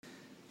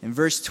In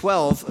verse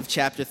 12 of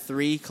chapter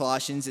 3,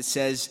 Colossians, it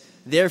says,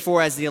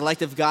 "Therefore, as the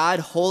elect of God,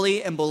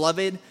 holy and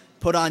beloved,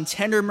 put on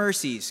tender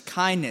mercies,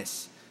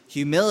 kindness,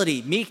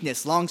 humility,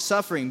 meekness,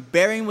 long-suffering,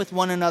 bearing with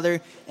one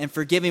another and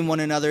forgiving one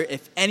another.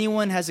 If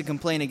anyone has a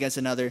complaint against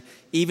another,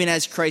 even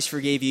as Christ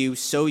forgave you,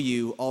 so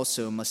you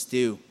also must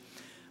do.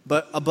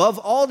 But above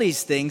all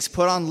these things,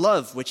 put on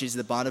love, which is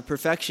the bond of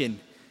perfection.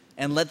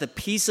 And let the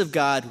peace of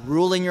God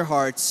rule in your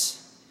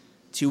hearts,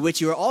 to which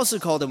you are also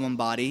called in one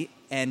body,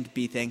 and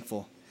be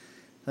thankful.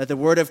 Let the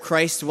word of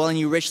Christ dwell in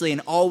you richly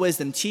in all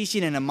wisdom,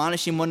 teaching and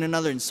admonishing one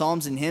another in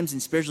psalms and hymns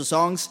and spiritual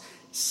songs,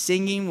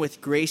 singing with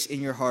grace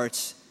in your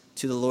hearts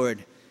to the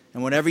Lord.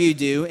 And whatever you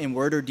do, in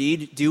word or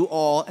deed, do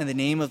all in the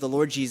name of the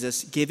Lord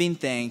Jesus, giving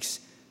thanks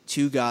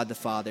to God the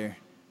Father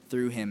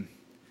through him."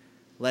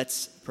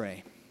 Let's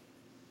pray.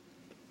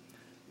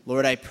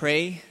 Lord, I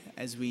pray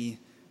as we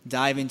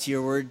dive into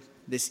your word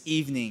this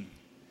evening,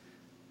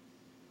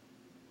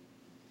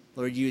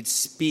 Lord, you would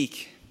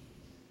speak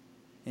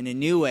in a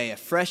new way, a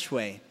fresh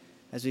way,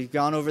 as we've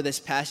gone over this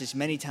passage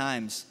many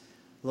times.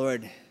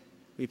 Lord,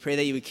 we pray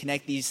that you would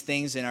connect these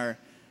things in our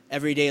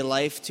everyday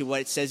life to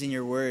what it says in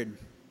your word.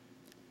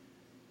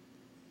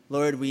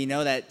 Lord, we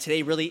know that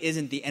today really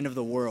isn't the end of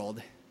the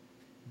world,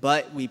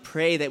 but we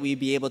pray that we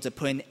be able to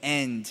put an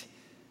end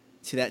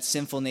to that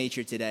sinful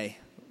nature today.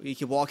 We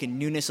could walk in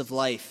newness of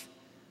life,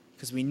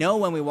 because we know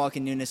when we walk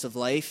in newness of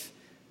life,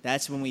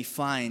 that's when we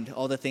find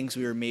all the things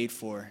we were made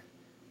for: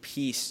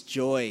 peace,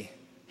 joy,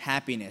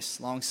 happiness,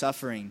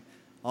 long-suffering.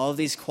 All of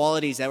these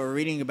qualities that we're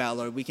reading about,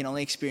 Lord, we can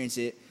only experience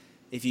it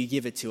if you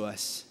give it to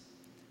us.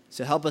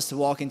 So help us to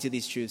walk into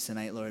these truths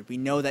tonight, Lord. We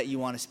know that you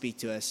want to speak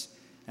to us,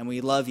 and we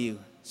love you.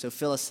 So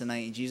fill us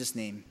tonight in Jesus'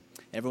 name.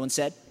 Everyone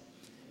said,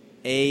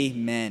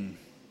 Amen.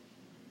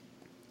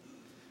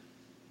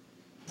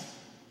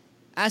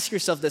 Ask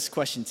yourself this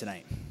question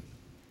tonight.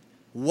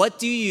 What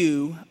do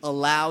you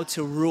allow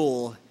to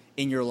rule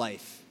in your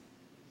life?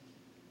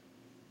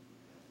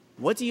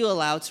 What do you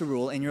allow to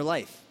rule in your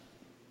life?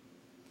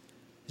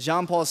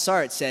 Jean-Paul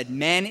Sartre said,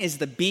 "Man is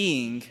the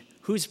being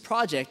whose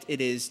project it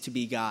is to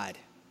be God."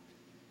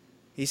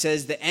 He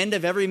says the end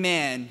of every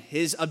man,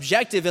 his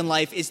objective in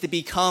life is to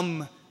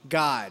become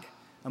God.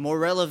 A more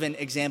relevant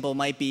example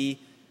might be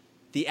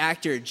the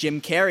actor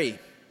Jim Carrey.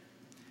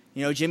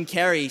 You know, Jim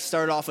Carrey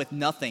started off with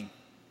nothing.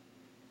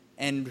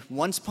 And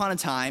once upon a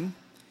time,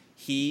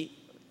 he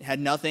had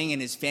nothing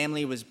and his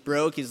family was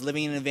broke. He was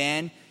living in a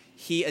van.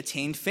 He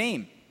attained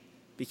fame,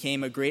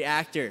 became a great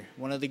actor,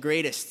 one of the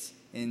greatest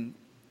in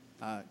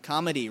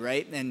comedy,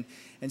 right? And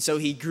so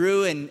he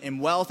grew in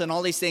wealth and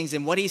all these things.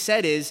 And what he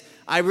said is,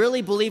 "I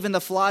really believe in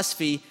the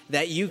philosophy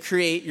that you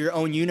create your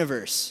own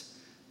universe.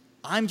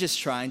 I'm just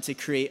trying to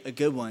create a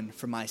good one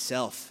for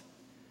myself."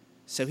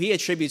 So he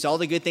attributes all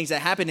the good things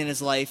that happened in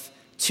his life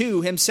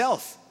to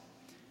himself.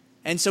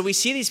 And so we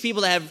see these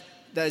people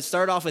that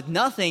start off with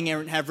nothing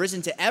and have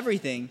risen to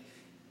everything.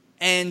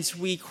 And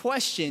we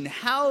question,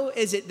 how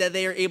is it that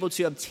they are able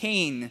to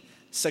obtain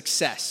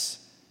success?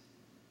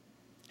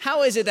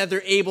 How is it that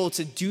they're able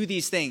to do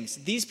these things?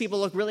 These people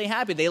look really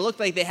happy. They look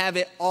like they have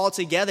it all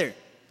together.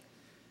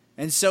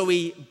 And so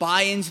we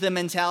buy into the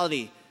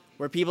mentality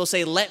where people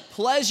say, let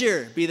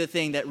pleasure be the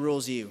thing that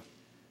rules you.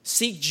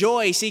 Seek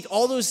joy, seek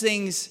all those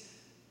things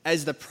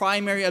as the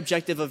primary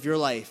objective of your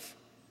life,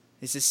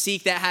 is to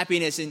seek that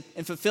happiness and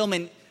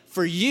fulfillment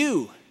for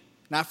you,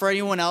 not for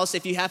anyone else.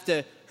 If you have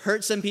to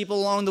hurt some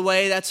people along the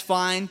way, that's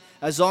fine,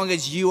 as long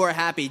as you are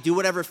happy. Do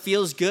whatever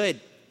feels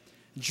good.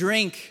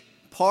 Drink,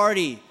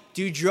 party,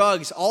 do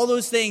drugs, all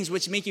those things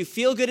which make you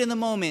feel good in the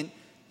moment,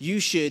 you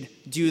should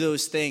do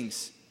those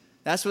things.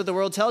 That's what the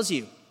world tells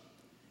you.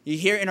 You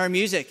hear it in our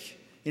music.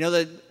 You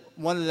know,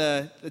 one of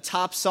the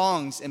top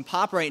songs in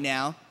pop right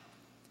now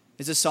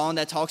is a song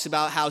that talks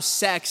about how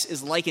sex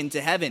is likened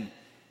to heaven.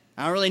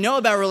 I don't really know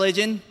about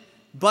religion,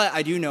 but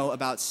I do know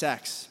about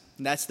sex.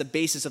 And that's the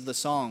basis of the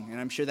song,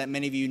 and I'm sure that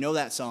many of you know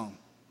that song.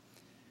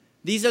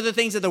 These are the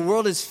things that the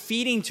world is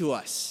feeding to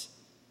us.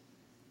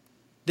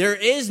 There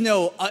is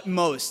no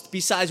utmost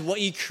besides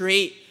what you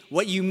create,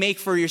 what you make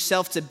for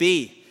yourself to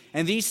be.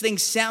 And these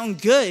things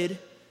sound good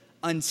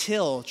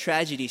until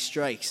tragedy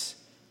strikes.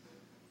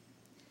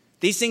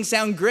 These things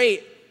sound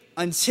great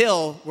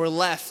until we're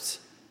left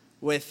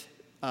with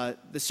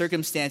the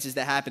circumstances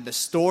that happen, the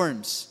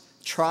storms,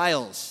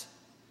 trials.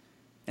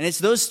 And it's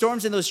those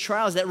storms and those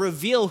trials that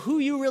reveal who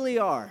you really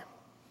are,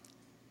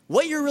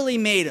 what you're really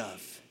made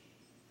of.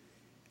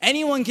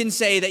 Anyone can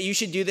say that you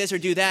should do this or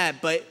do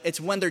that, but it's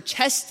when they're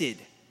tested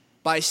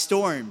by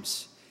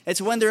storms.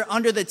 It's when they're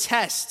under the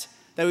test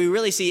that we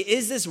really see,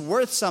 is this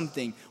worth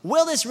something?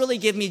 Will this really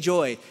give me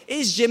joy?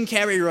 Is Jim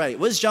Carrey right?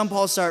 Was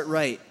Jean-Paul Sartre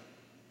right?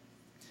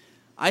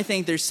 I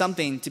think there's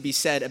something to be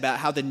said about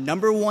how the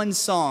number one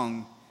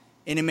song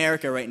in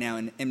America right now,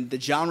 in the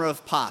genre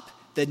of pop,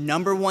 the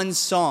number one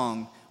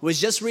song was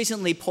just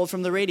recently pulled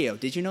from the radio.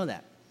 Did you know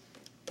that?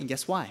 And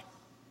guess why?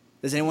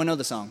 Does anyone know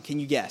the song? Can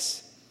you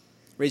guess?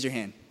 Raise your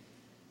hand.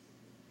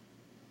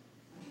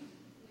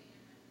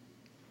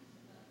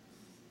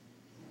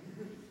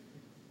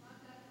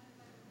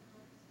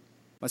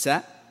 What's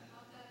that?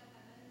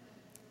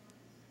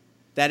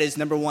 that is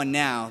number one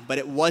now, but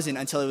it wasn't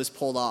until it was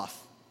pulled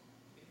off?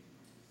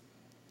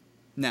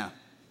 No.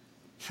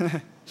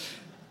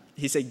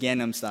 He said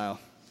Gangnam Style.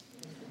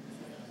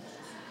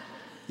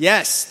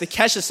 Yes, the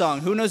Kesha song.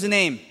 Who knows the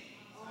name?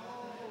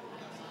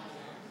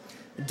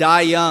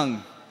 Die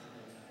Young.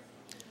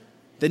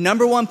 The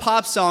number one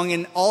pop song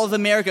in all of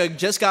America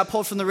just got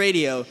pulled from the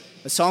radio,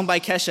 a song by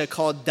Kesha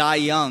called Die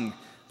Young.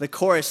 The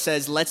chorus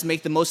says, let's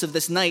make the most of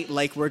this night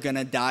like we're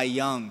gonna die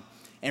young.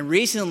 And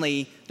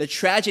recently, the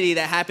tragedy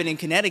that happened in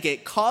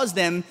Connecticut caused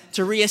them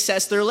to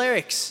reassess their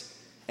lyrics.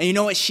 And you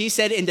know what she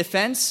said in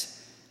defense?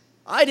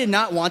 I did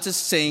not want to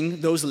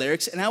sing those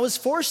lyrics, and I was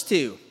forced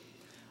to.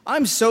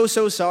 I'm so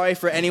sorry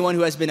for anyone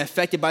who has been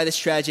affected by this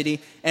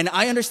tragedy, and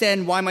I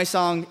understand why my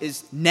song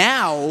is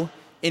now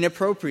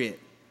inappropriate.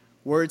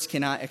 Words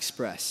cannot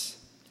express.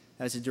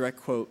 That is a direct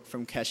quote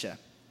from Kesha.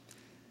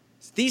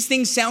 These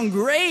things sound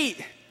great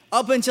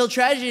up until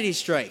tragedy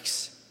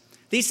strikes.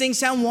 These things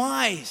sound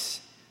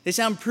wise. They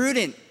sound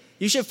prudent.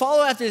 You should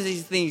follow after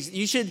these things.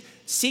 You should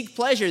seek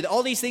pleasure.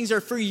 All these things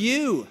are for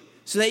you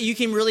so that you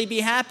can really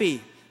be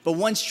happy. But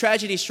once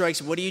tragedy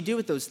strikes, what do you do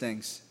with those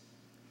things?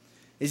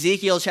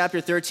 Ezekiel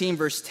chapter 13,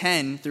 verse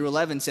 10 through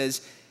 11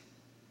 says,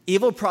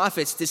 evil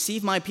prophets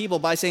deceive my people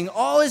by saying,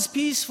 all is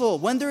peaceful,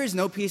 when there is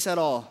no peace at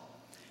all.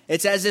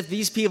 It's as if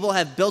these people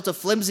have built a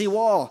flimsy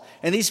wall,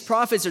 and these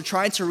prophets are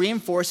trying to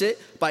reinforce it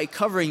by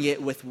covering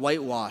it with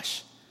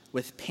whitewash,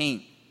 with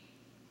paint.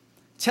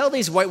 Tell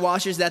these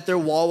whitewashers that their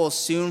wall will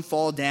soon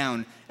fall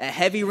down. A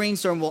heavy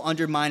rainstorm will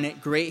undermine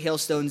it, great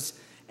hailstones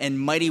and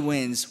mighty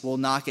winds will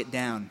knock it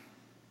down.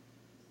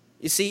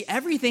 You see,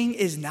 everything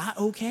is not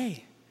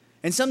okay.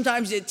 And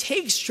sometimes it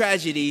takes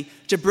tragedy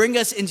to bring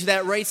us into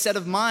that right set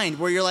of mind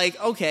where you're like,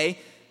 okay,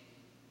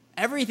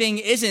 everything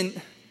isn't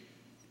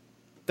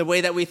the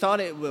way that we thought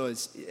it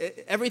was.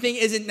 Everything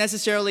isn't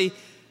necessarily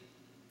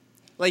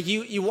like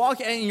you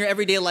walk in your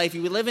everyday life.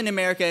 We live in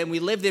America and we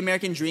live the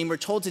American dream. We're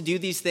told to do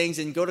these things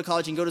and go to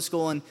college and go to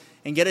school and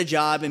get a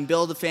job and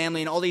build a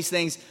family and all these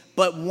things.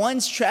 But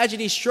once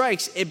tragedy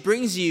strikes, it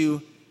brings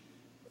you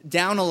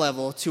down a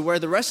level to where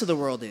the rest of the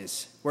world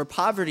is, where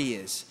poverty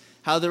is,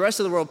 how the rest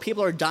of the world,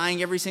 people are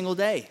dying every single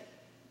day.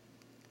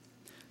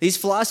 These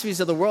philosophies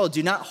of the world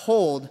do not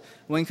hold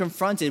when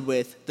confronted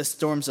with the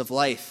storms of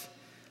life.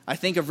 I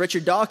think of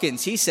Richard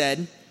Dawkins. He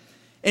said,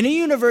 in a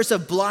universe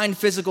of blind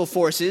physical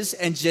forces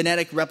and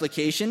genetic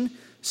replication,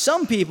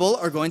 some people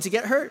are going to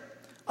get hurt.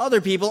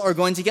 Other people are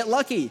going to get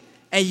lucky,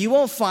 and you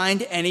won't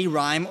find any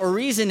rhyme or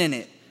reason in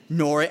it,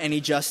 nor any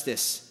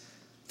justice.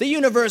 The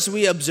universe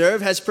we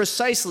observe has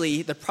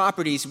precisely the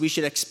properties we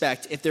should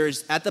expect if there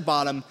is at the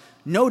bottom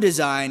no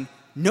design,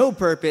 no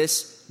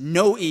purpose,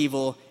 no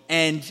evil,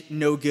 and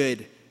no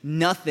good.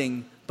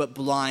 Nothing but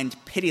blind,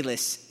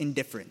 pitiless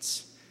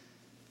indifference.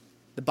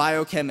 The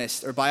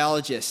biochemist or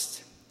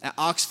biologist at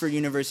Oxford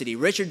University,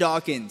 Richard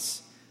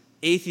Dawkins,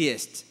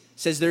 atheist,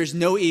 says there's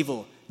no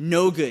evil,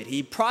 no good.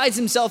 He prides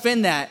himself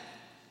in that.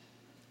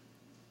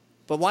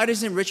 But why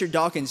doesn't Richard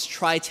Dawkins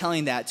try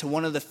telling that to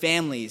one of the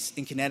families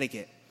in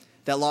Connecticut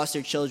that lost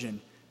their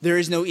children? There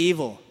is no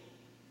evil.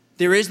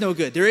 There is no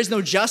good. There is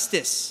no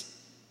justice.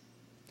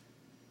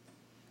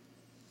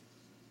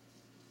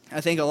 I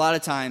think a lot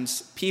of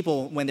times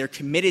people, when they're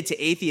committed to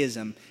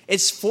atheism,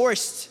 it's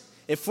forced.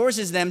 It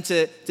forces them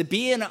to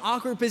be in an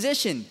awkward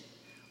position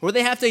where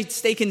they have to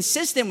stay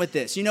consistent with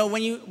this. You know,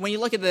 when you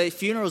look at the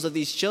funerals of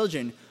these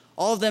children,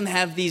 all of them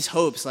have these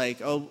hopes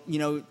like, oh, you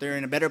know, they're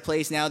in a better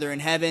place now, they're in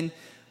heaven.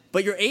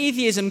 But your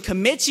atheism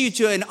commits you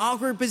to an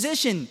awkward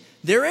position.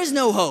 There is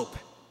no hope.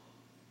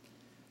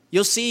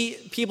 You'll see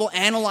people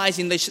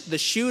analyzing the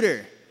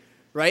shooter,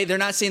 right? They're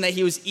not saying that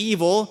he was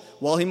evil.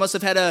 Well, he must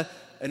have had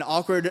an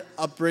awkward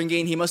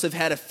upbringing. He must have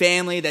had a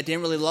family that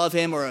didn't really love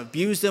him or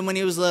abused him when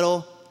he was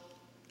little.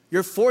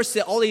 You're forced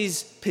to all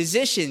these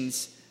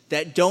positions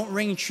that don't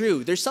ring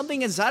true. There's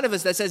something inside of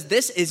us that says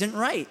this isn't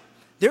right.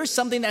 There's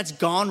something that's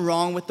gone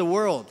wrong with the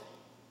world.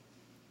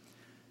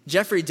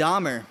 Jeffrey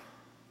Dahmer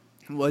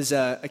was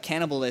a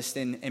cannibalist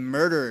and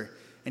murderer,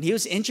 and he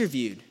was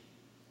interviewed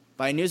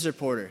by a news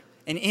reporter.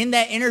 And in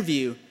that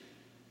interview,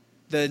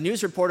 the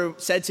news reporter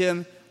said to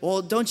him,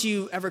 well, don't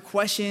you ever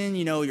question,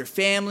 you know, your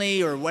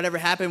family or whatever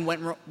happened,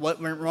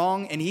 what went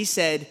wrong? And he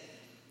said,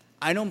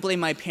 I don't blame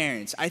my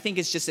parents. I think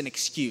it's just an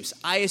excuse.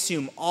 I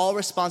assume all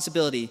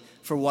responsibility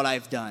for what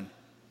I've done.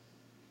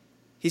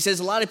 He says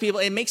a lot of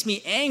people, it makes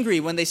me angry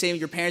when they say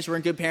your parents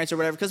weren't good parents or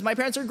whatever, because my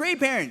parents are great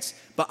parents.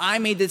 But I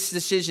made this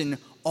decision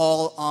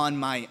all on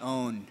my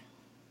own.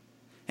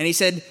 And he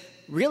said,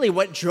 really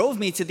what drove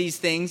me to these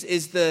things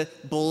is the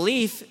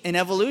belief in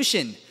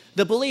evolution.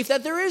 The belief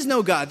that there is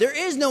no God. There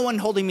is no one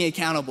holding me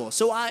accountable.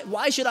 So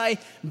why should I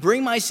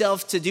bring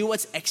myself to do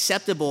what's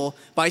acceptable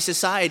by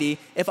society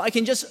if I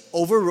can just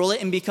overrule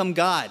it and become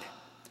God?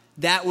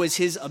 That was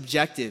his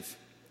objective.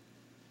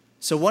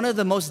 So one of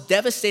the most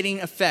devastating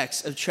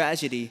effects of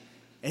tragedy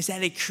is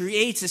that it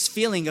creates this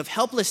feeling of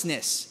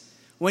helplessness.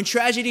 When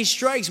tragedy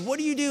strikes, what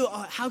do you do?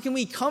 How can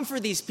we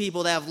comfort these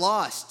people that have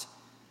lost?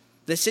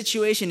 The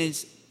situation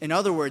is, in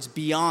other words,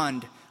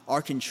 beyond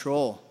our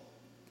control.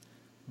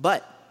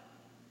 But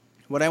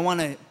what I want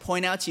to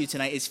point out to you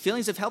tonight is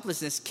feelings of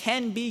helplessness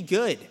can be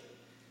good,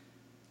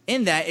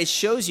 in that it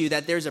shows you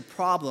that there's a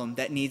problem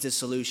that needs a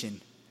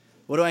solution.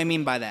 What do I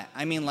mean by that?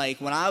 I mean,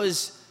 like when I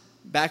was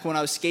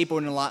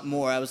skateboarding a lot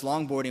more, I was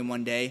longboarding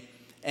one day,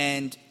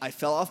 and I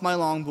fell off my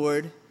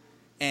longboard,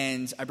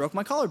 and I broke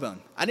my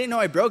collarbone. I didn't know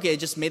I broke it. It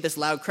just made this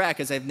loud crack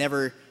because I've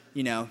never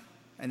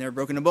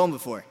broken a bone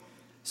before.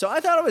 So I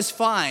thought it was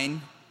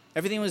fine.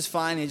 Everything was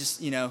fine. I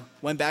just,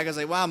 went back. I was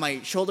like, wow,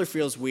 my shoulder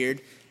feels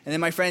weird. And then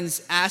my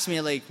friends asked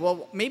me, like,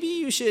 well, maybe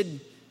you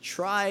should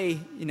try,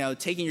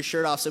 taking your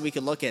shirt off so we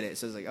could look at it.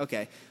 So I was like,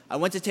 okay. I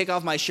went to take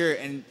off my shirt,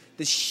 and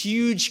this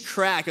huge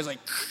crack was like,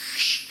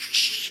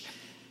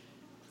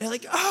 they're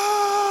like,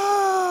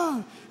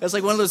 oh! It was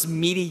like one of those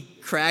meaty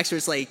cracks where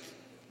it's like,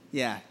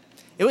 yeah,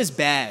 it was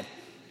bad.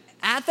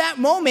 At that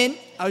moment,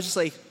 I was just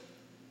like,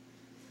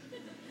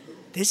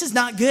 this is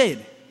not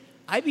good.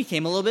 I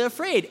became a little bit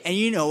afraid. And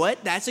you know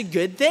what? That's a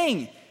good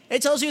thing.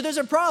 It tells you there's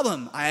a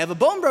problem. I have a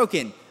bone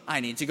broken. I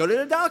need to go to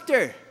the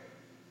doctor.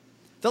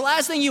 The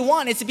last thing you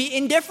want is to be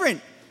indifferent.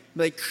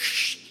 Like,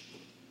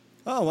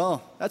 oh,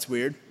 well, that's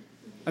weird.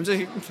 I'm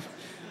just,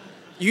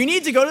 you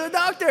need to go to the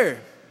doctor.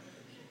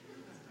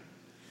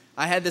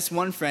 I had this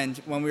one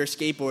friend when we were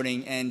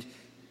skateboarding, and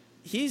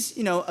he's,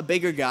 a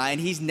bigger guy,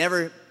 and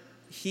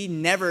he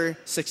never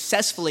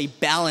successfully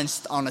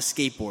balanced on a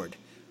skateboard,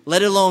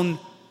 let alone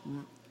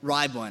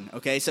ride one,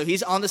 okay? So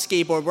he's on the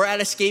skateboard. We're at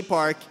a skate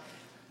park,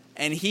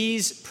 and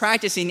he's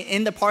practicing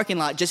in the parking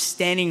lot just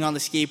standing on the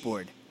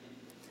skateboard.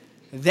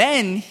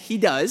 Then he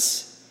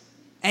does,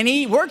 and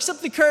he works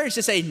up the courage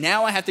to say,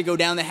 now I have to go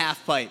down the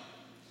half pipe.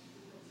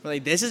 We're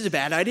like, this is a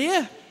bad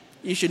idea.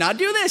 You should not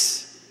do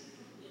this.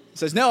 He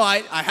says, no,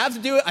 I have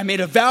to do it. I made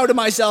a vow to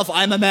myself.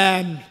 I'm a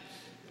man.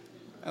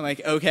 I'm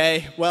like,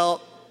 okay,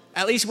 well,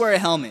 at least wear a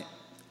helmet.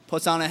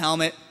 Puts on a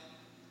helmet.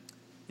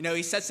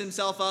 He sets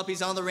himself up.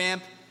 He's on the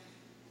ramp.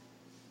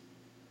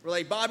 We're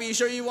like, Bobby, you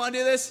sure you want to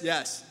do this?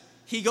 Yes.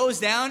 He goes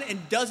down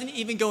and doesn't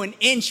even go an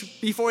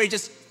inch before he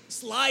just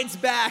slides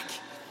back.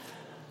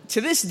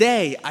 To this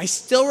day, I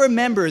still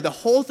remember the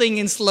whole thing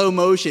in slow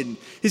motion.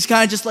 He's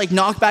kind of just like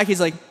knocked back.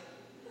 He's like,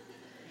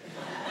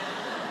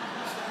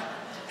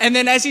 and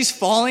then as he's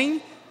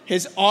falling,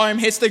 his arm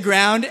hits the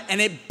ground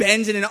and it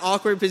bends in an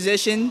awkward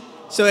position.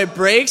 So it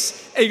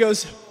breaks and he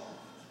goes.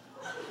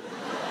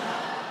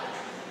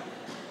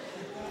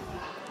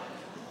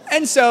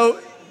 And so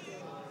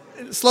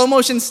slow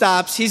motion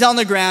stops. He's on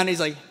the ground. He's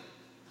like,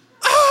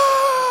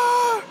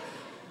 ah!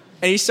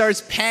 And he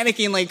starts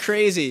panicking like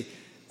crazy.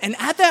 And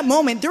at that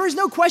moment, there was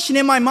no question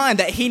in my mind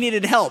that he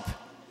needed help.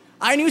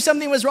 I knew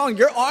something was wrong.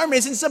 Your arm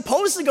isn't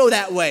supposed to go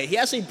that way. He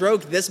actually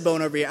broke this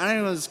bone over here. I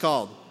don't know what it's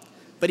called,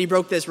 but he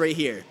broke this right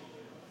here.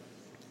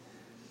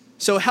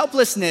 So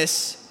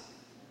helplessness,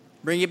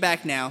 bring it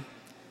back now.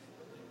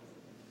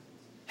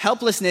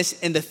 Helplessness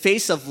in the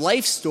face of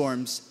life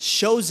storms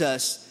shows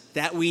us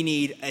that we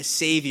need a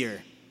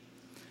Savior.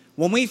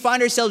 When we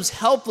find ourselves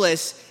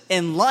helpless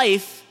in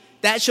life,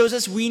 that shows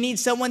us we need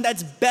someone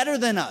that's better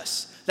than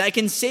us, that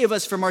can save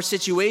us from our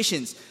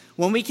situations.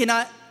 When we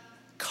cannot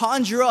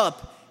conjure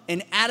up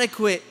an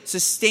adequate,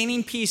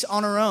 sustaining peace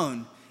on our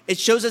own, it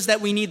shows us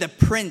that we need the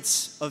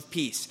Prince of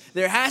Peace.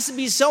 There has to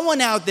be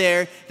someone out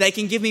there that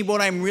can give me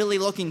what I'm really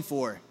looking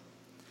for.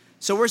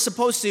 So we're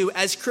supposed to,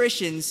 as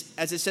Christians,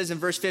 as it says in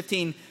verse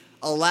 15,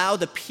 allow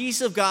the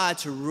peace of God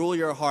to rule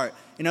your heart.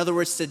 In other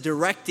words, to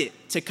direct it,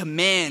 to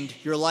command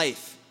your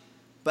life.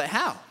 But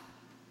how?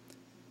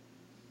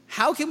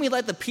 How can we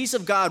let the peace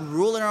of God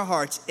rule in our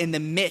hearts in the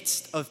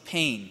midst of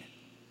pain?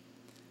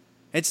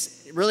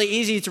 It's really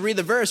easy to read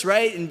the verse,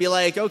 right? And be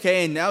like,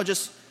 okay, and now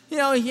just, you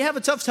have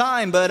a tough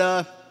time, but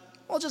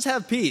well, just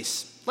have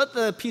peace. Let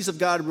the peace of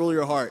God rule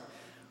your heart.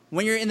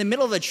 When you're in the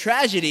middle of a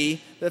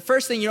tragedy, the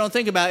first thing you don't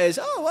think about is,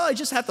 oh, well, I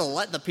just have to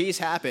let the peace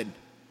happen.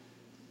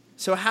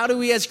 So how do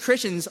we as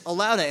Christians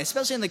allow that?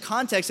 Especially in the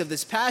context of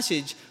this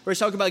passage where it's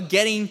talking about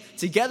getting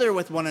together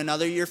with one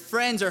another. Your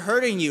friends are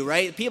hurting you,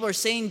 right? People are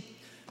saying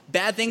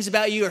bad things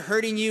about you, or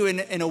hurting you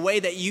in a way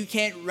that you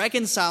can't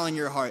reconcile in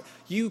your heart.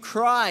 You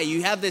cry,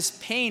 you have this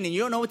pain, and you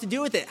don't know what to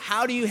do with it.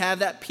 How do you have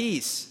that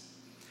peace?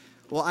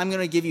 Well, I'm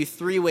going to give you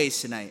 3 ways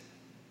tonight.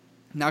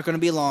 Not going to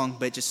be long,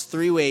 but just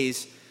 3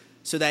 ways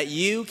so that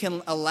you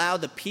can allow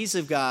the peace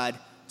of God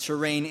to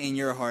reign in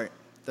your heart.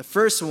 The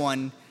first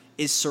one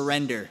is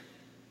surrender.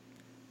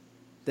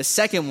 The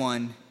second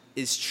one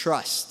is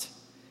trust.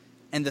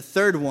 And the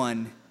third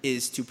one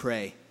is to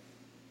pray.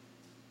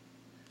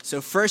 So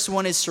first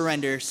one is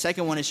surrender,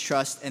 second one is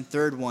trust, and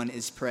third one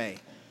is pray.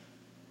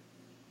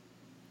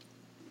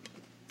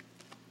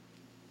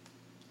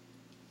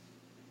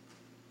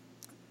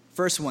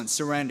 First one,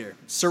 surrender.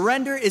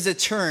 Surrender is a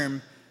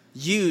term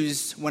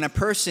used when a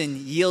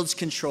person yields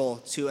control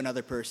to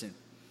another person.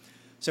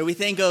 So we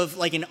think of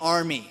like an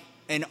army.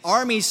 An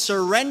army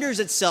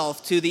surrenders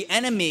itself to the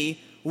enemy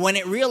when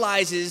it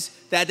realizes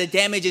that the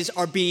damages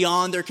are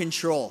beyond their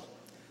control.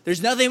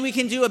 There's nothing we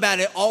can do about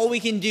it. All we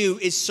can do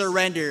is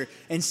surrender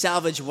and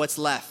salvage what's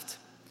left.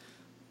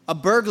 A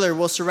burglar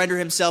will surrender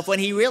himself when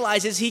he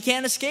realizes he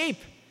can't escape.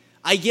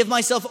 I give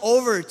myself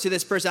over to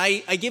this person.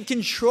 I give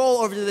control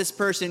over to this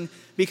person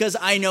because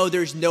I know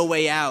there's no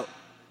way out.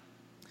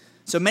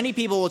 So many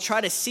people will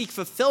try to seek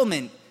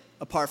fulfillment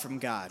apart from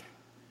God,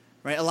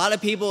 right? A lot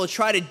of people will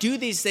try to do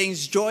these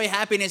things, joy,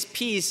 happiness,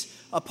 peace,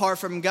 apart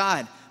from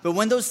God. But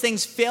when those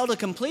things fail to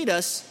complete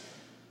us,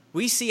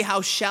 we see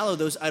how shallow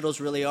those idols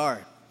really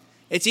are.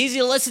 It's easy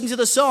to listen to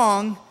the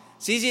song.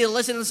 It's easy to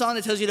listen to the song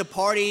that tells you to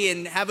party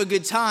and have a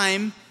good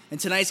time, and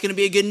tonight's going to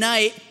be a good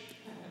night.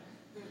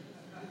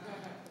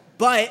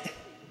 But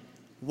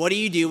what do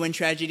you do when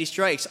tragedy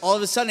strikes? All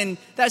of a sudden,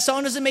 that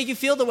song doesn't make you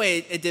feel the way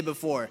it did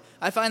before.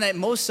 I find that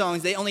most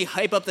songs, they only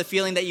hype up the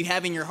feeling that you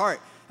have in your heart.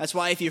 That's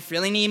why if you're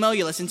feeling emo,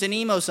 you listen to an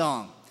emo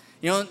song.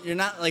 You know, you're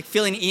not like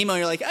feeling emo,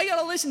 you're like, I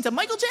gotta listen to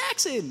Michael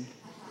Jackson.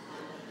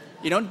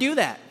 You don't do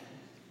that.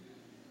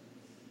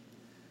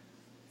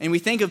 And we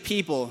think of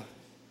people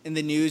in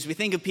the news, we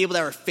think of people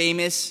that were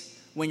famous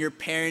when your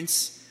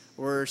parents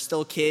were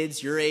still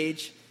kids, your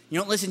age. You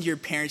don't listen to your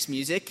parents'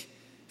 music.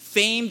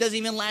 Fame doesn't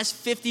even last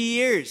 50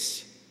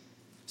 years.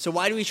 So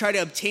why do we try to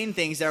obtain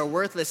things that are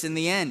worthless in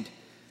the end?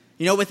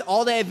 You know, with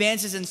all the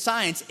advances in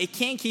science, it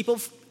can't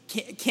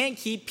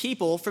keep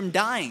people from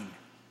dying.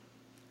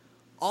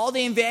 All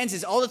the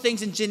advances, all the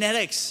things in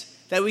genetics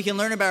that we can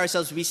learn about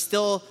ourselves, we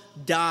still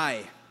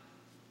die.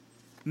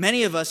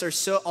 Many of us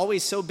are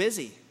always so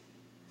busy.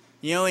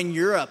 You know, in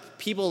Europe,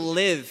 people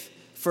live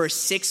for a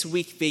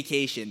 6-week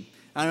vacation.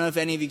 I don't know if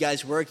any of you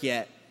guys work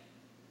yet,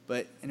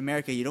 but in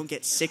America, you don't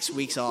get 6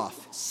 weeks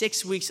off.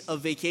 6 weeks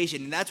of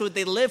vacation, and that's what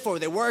they live for.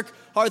 They work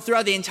hard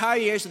throughout the entire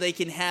year so they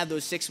can have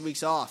those 6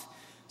 weeks off.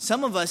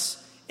 Some of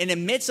us, in the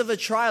midst of a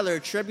trial or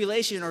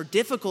tribulation or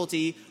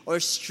difficulty or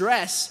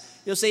stress,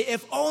 you'll say,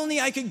 if only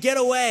I could get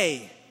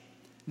away,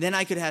 then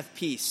I could have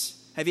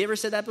peace. Have you ever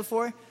said that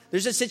before?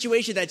 There's a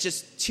situation that's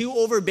just too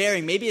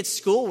overbearing. Maybe it's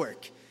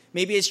schoolwork.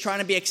 Maybe it's trying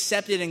to be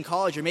accepted in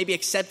college, or maybe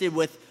accepted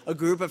with a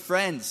group of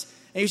friends.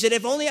 And you said,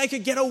 if only I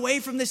could get away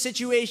from this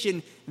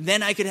situation,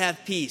 then I could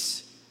have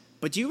peace.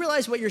 But do you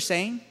realize what you're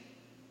saying?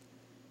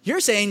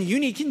 You're saying you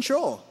need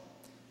control.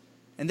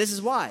 And this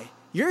is why.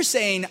 You're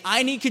saying,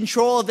 I need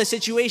control of the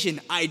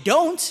situation. I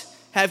don't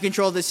have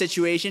control of the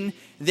situation.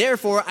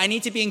 Therefore, I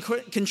need to be in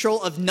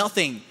control of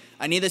nothing.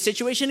 I need the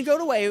situation to go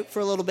away for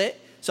a little bit,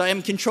 so I am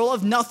in control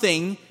of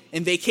nothing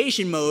in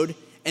vacation mode,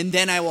 and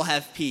then I will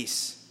have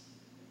peace.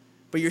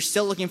 But you're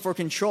still looking for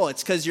control.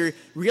 It's because you're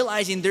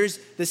realizing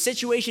the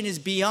situation is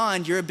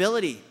beyond your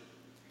ability.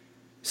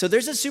 So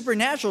there's a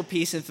supernatural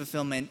peace and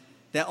fulfillment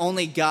that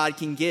only God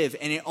can give.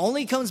 And it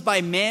only comes by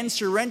man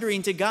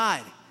surrendering to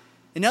God.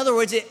 In other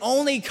words, it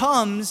only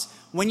comes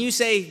when you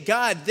say,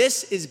 God,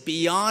 this is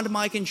beyond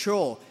my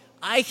control.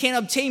 I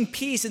can't obtain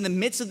peace in the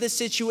midst of this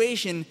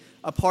situation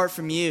apart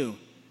from you.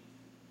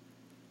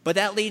 But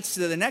that leads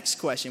to the next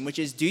question, which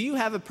is, do you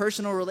have a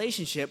personal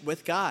relationship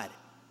with God?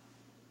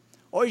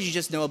 Or do you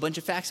just know a bunch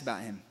of facts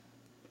about him?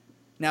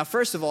 Now,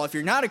 first of all, if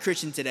you're not a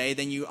Christian today,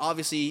 then you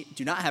obviously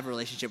do not have a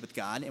relationship with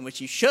God, in which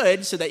you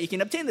should, so that you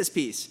can obtain this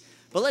peace.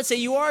 But let's say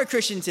you are a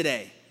Christian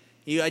today.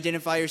 You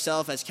identify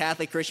yourself as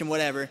Catholic, Christian,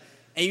 whatever,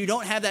 and you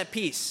don't have that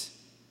peace.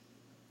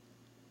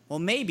 Well,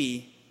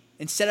 maybe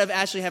instead of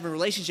actually having a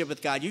relationship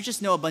with God, you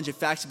just know a bunch of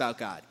facts about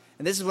God.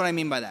 And this is what I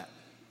mean by that.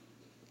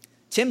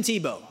 Tim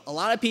Tebow. A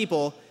lot of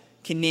people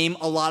can name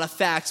a lot of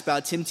facts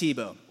about Tim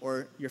Tebow,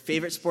 or your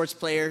favorite sports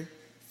player,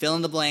 fill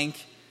in the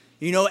blank.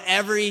 You know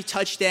every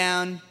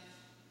touchdown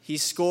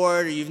he's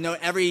scored, or you know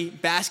every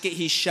basket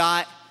he's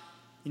shot.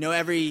 You know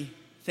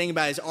everything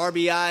about his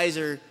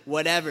RBIs or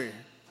whatever,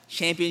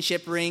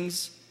 championship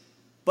rings.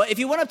 But if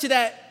you went up to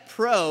that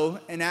pro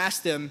and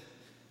asked him,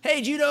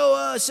 hey, do you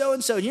know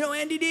so-and-so? Do you know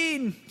Andy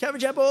Dean, Calvary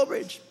Chapel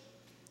Old-Bridge?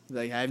 He's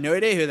like, I have no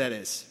idea who that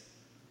is.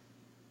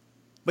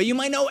 But you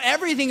might know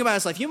everything about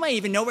his life. You might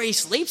even know where he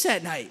sleeps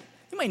at night.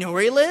 You might know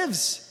where he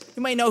lives.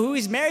 You might know who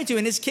he's married to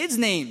and his kids'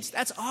 names.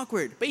 That's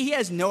awkward. But he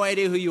has no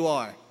idea who you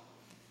are.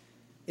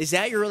 Is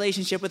that your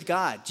relationship with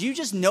God? Do you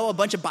just know a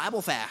bunch of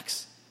Bible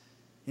facts?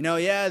 You know,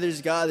 yeah,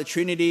 there's God, the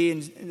Trinity,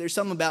 and there's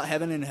something about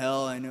heaven and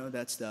hell. I know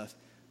that stuff.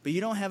 But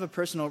you don't have a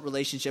personal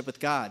relationship with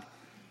God.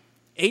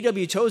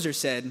 A.W. Tozer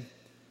said,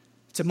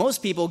 to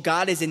most people,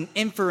 God is an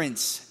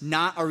inference,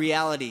 not a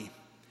reality.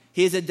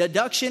 He is a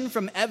deduction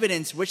from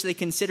evidence which they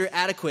consider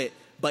adequate,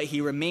 but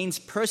he remains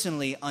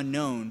personally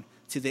unknown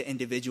to the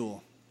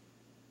individual.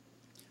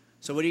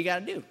 So what do you got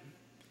to do?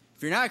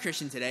 If you're not a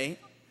Christian today,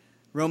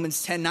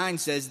 Romans 10:9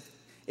 says,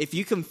 if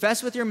you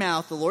confess with your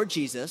mouth the Lord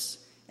Jesus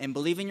and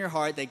believe in your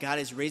heart that God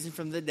is raised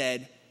from the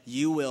dead,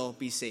 you will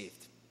be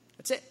saved.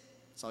 That's it.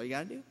 That's all you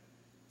got to do.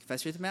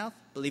 Confess with your mouth,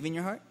 believe in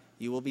your heart,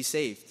 you will be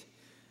saved.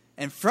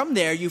 And from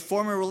there, you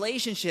form a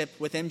relationship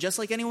with him just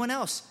like anyone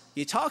else.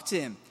 You talk to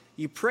him,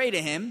 you pray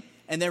to him,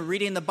 and then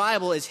reading the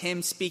Bible is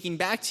him speaking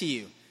back to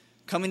you.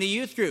 Coming to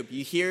youth group,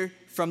 you hear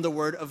from the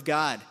word of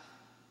God.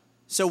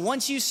 So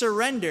once you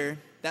surrender,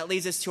 that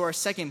leads us to our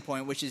second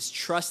point, which is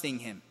trusting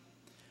him.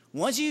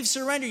 Once you've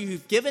surrendered,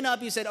 you've given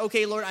up, you said,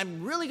 okay, Lord,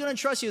 I'm really going to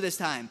trust you this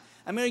time.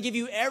 I'm going to give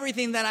you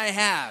everything that I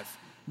have.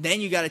 Then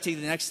you got to take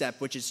the next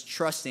step, which is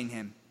trusting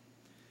him.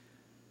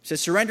 So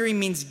surrendering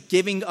means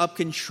giving up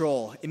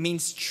control. It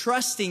means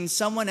trusting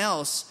someone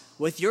else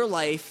with your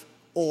life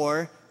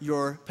or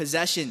your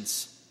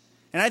possessions.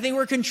 And I think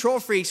we're control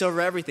freaks over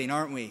everything,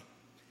 aren't we?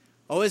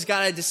 Always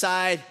got to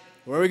decide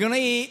where we're going to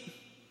eat,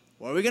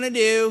 what are we going to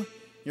do.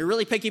 You're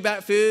really picky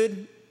about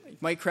food.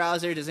 Like Mike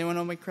Krauser. Does anyone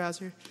know Mike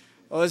Krauser?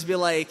 Always be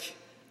like,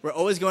 we're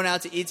always going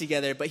out to eat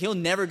together, but he'll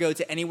never go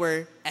to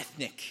anywhere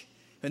ethnic.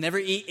 He'll never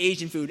eat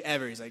Asian food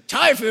ever. He's like,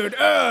 Thai food,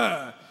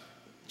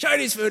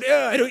 Chinese food,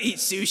 I don't eat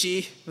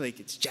sushi. Like,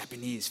 it's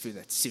Japanese food,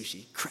 that's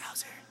sushi.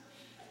 Krauser.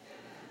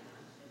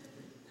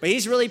 But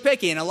he's really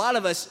picky, and a lot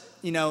of us,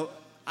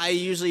 I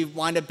usually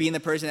wind up being the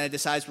person that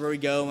decides where we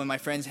go when my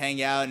friends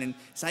hang out, and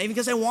it's not even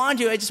because I want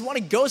to. I just want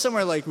to go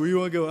somewhere. Like, where you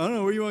want to go? I don't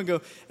know, where you want to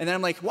go? And then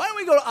I'm like, why don't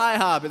we go to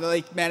IHOP? And they're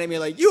like mad at me,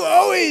 like, you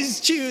always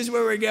choose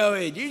where we're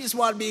going. You just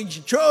want to be in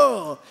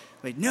control. I'm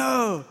like,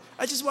 no,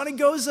 I just want to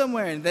go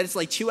somewhere. And then it's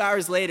like 2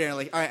 hours later, and I'm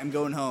like, all right, I'm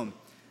going home.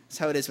 That's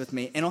how it is with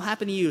me. And it'll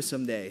happen to you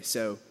someday,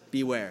 so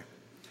beware.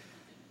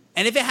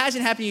 And if it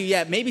hasn't happened to you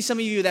yet, maybe some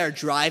of you that are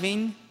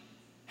driving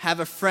have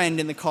a friend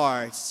in the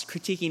car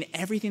critiquing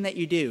everything that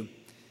you do.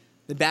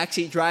 The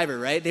backseat driver,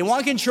 right? They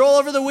want control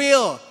over the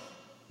wheel.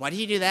 Why do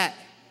you do that?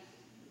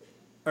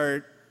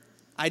 Or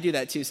I do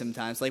that too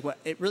sometimes. Like,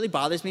 it really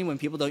bothers me when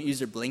people don't use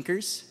their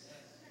blinkers.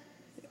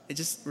 It's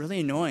just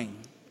really annoying.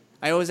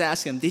 I always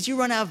ask them, did you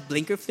run out of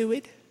blinker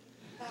fluid?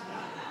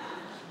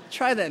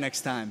 Try that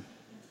next time.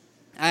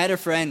 I had a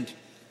friend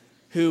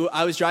who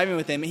I was driving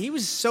with him, and he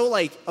was so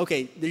like,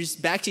 okay, there's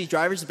backseat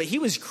drivers, but he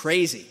was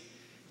crazy.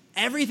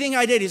 Everything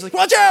I did, he's like,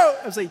 watch out!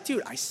 I was like,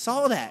 dude, I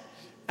saw that.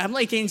 I'm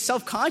like getting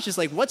self-conscious,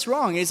 like, what's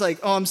wrong? And he's like,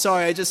 oh, I'm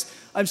sorry,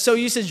 I'm so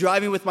used to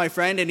driving with my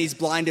friend, and he's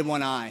blind in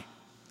one eye.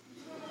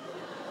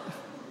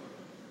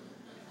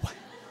 What?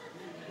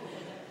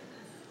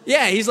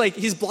 Yeah,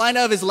 he's blind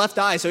out of his left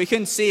eye, so he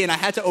couldn't see, and I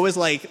had to always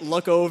like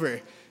look over.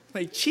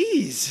 Like,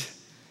 geez.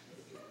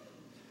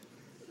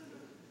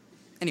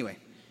 Anyway,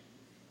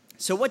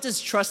 so what does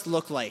trust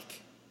look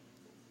like?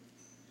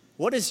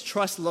 What does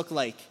trust look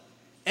like?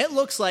 It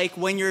looks like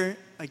when you're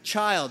a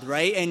child,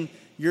 right? And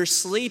you're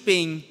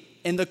sleeping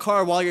in the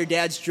car while your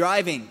dad's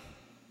driving.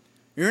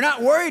 You're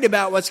not worried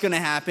about what's going to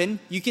happen.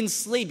 You can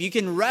sleep. You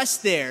can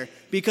rest there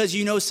because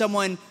you know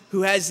someone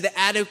who has the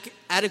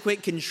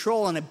adequate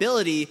control and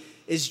ability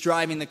is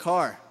driving the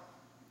car.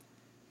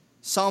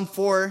 Psalm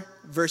 4,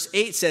 verse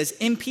 8 says,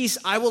 in peace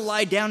I will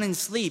lie down and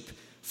sleep,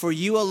 for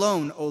you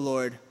alone, O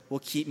Lord, will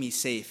keep me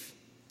safe.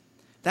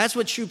 That's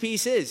what true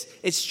peace is.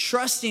 It's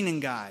trusting in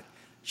God.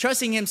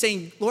 Trusting him,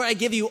 saying, Lord, I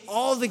give you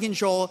all the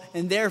control,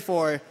 and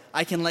therefore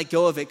I can let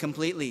go of it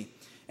completely.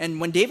 And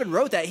when David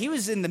wrote that, he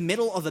was in the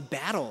middle of a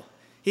battle.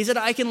 He said,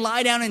 I can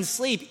lie down and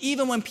sleep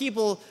even when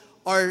people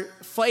are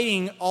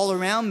fighting all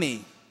around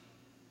me.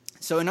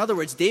 So in other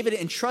words, David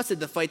entrusted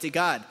the fight to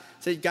God.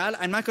 He said, God,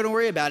 I'm not going to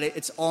worry about it.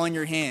 It's all in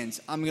your hands.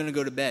 I'm going to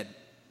go to bed.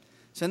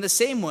 So in the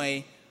same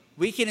way,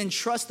 we can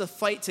entrust the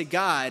fight to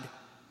God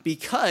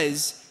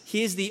because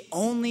he is the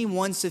only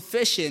one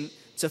sufficient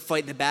to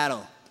fight the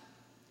battle.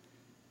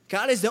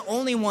 God is the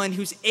only one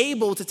who's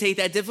able to take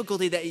that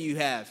difficulty that you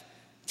have,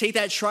 take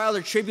that trial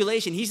or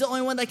tribulation. He's the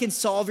only one that can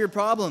solve your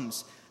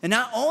problems. And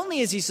not only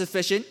is he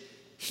sufficient,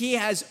 he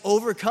has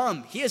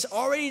overcome. He has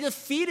already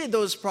defeated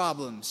those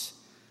problems.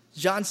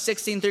 John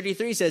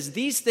 16:33 says,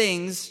 these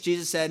things,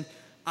 Jesus said,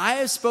 I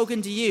have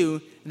spoken to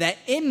you that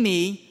in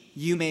me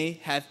you may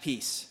have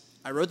peace.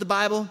 I wrote the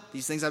Bible.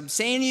 These things I'm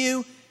saying to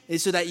you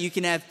is so that you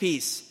can have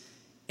peace.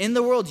 In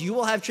the world, you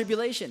will have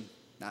tribulation.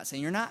 Not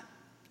saying you're not.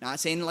 Not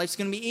saying life's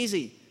going to be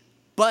easy.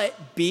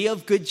 But be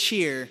of good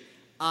cheer.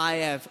 I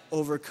have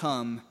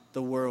overcome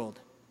the world.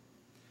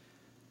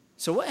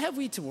 So what have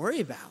we to worry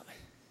about?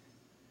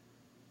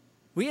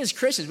 We as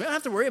Christians, we don't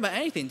have to worry about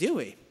anything, do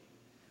we?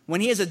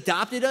 When he has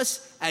adopted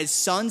us as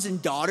sons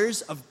and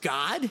daughters of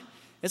God,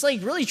 it's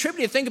like really trippy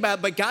to think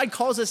about, but God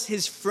calls us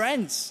his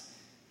friends,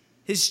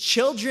 his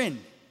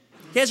children.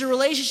 He has a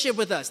relationship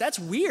with us. That's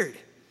weird.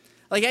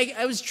 Like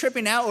I was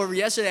tripping out over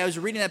yesterday. I was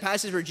reading that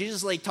passage where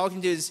Jesus like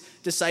talking to his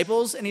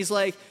disciples, and he's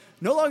like,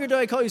 no longer do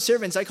I call you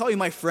servants, I call you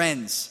my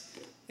friends.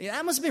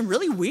 That must have been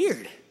really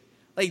weird.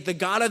 Like the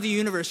God of the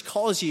universe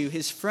calls you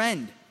his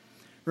friend.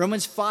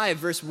 Romans 5,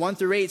 verse 1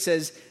 through 8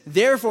 says,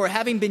 therefore,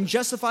 having been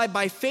justified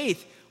by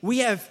faith, we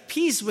have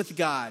peace with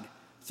God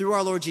through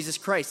our Lord Jesus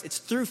Christ. It's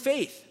through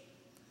faith,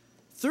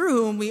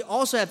 through whom we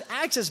also have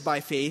access by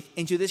faith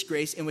into this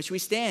grace in which we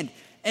stand,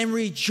 and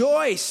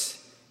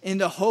rejoice in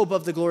the hope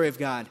of the glory of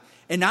God.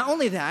 And not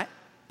only that,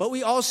 but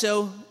we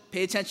also,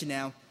 pay attention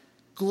now,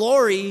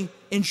 glory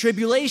in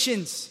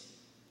tribulations.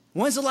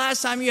 When's the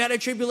last time you had a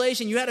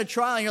tribulation? You had a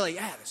trial, and you're like,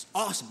 yeah, that's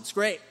awesome. It's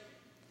great.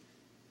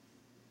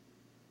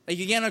 Like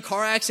you get in a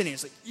car accident,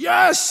 it's like,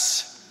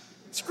 yes,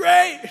 it's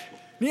great.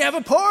 And you have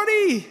a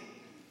party.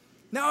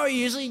 No, you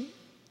usually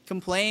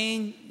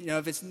complain.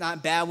 If it's not a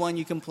bad one,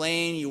 you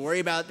complain. You worry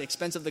about the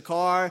expense of the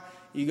car.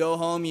 You go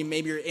home,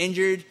 maybe you're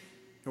injured.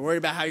 You're worried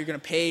about how you're going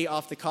to pay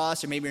off the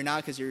cost, or maybe you're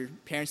not because your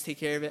parents take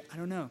care of it. I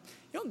don't know.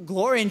 You don't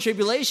glory in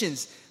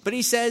tribulations. But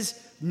he says,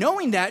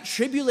 knowing that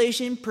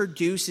tribulation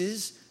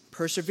produces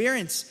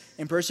perseverance,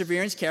 and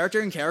perseverance, character,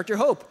 and character,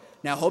 hope.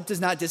 Now, hope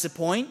does not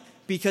disappoint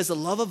because the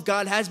love of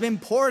God has been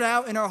poured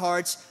out in our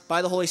hearts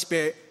by the Holy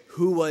Spirit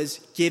who was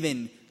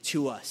given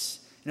to us.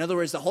 In other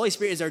words, the Holy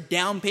Spirit is our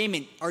down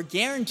payment, our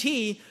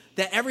guarantee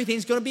that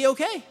everything's going to be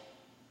okay.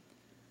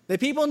 The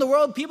people in the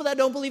world, people that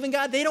don't believe in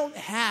God, they don't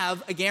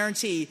have a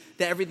guarantee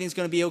that everything's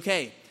going to be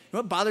okay. You know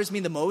what bothers me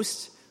the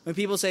most? When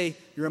people say,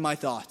 "You're in my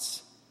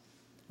thoughts."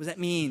 What does that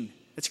mean?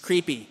 That's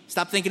creepy.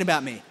 Stop thinking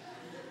about me.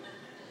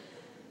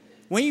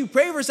 When you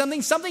pray for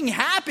something, something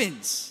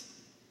happens.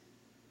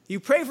 You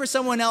pray for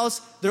someone else,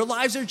 their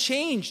lives are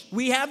changed.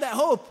 We have that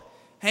hope.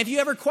 And if you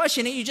ever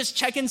question it, you just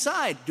check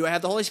inside. Do I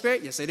have the Holy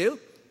Spirit? Yes, I do.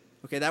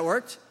 Okay, that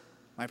worked.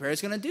 My prayer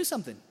is going to do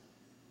something.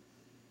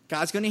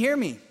 God's going to hear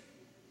me.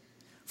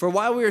 For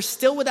while we are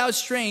still without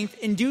strength,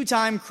 in due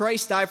time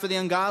Christ died for the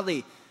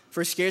ungodly.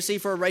 For scarcely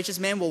for a righteous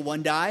man will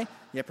one die,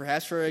 yet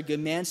perhaps for a good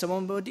man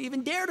someone would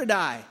even dare to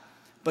die.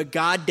 But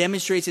God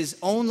demonstrates his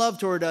own love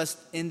toward us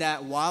in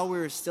that while we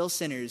were still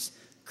sinners,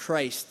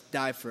 Christ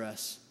died for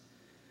us.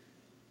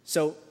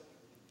 So,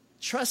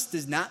 trust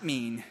does not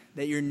mean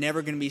that you're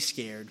never going to be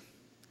scared.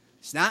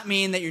 It does not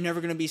mean that you're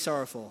never going to be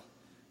sorrowful.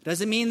 It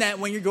doesn't mean that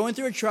when you're going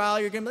through a trial,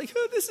 you're going to be like,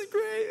 "Oh, this is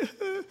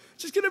great.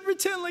 Just going to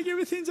pretend like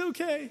everything's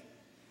okay."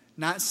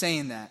 Not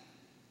saying that.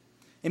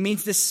 It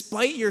means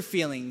despite your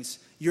feelings,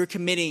 you're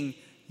committing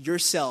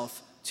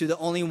yourself to the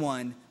only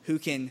one who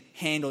can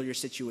handle your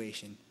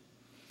situation.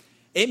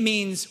 It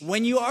means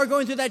when you are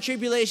going through that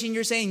tribulation,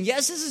 you're saying,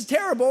 "Yes, this is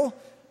terrible,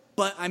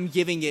 but I'm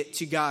giving it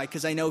to God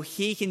because I know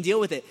he can deal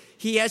with it.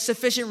 He has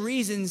sufficient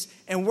reasons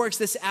and works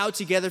this out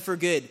together for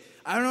good.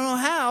 I don't know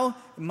how.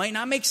 It might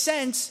not make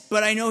sense,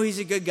 but I know he's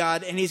a good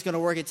God and he's going to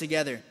work it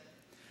together."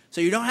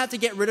 So you don't have to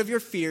get rid of your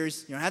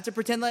fears. You don't have to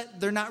pretend that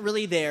they're not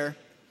really there.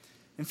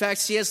 In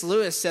fact, C.S.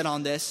 Lewis said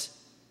on this,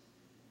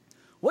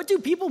 "What do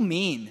people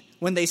mean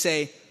when they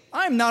say,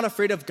 'I'm not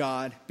afraid of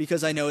God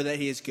because I know that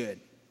he is good'?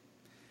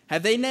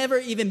 Have they never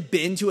even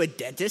been to a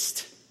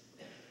dentist?"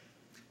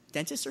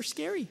 Dentists are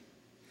scary.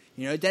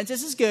 You know, a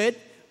dentist is good,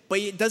 but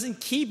it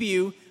doesn't keep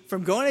you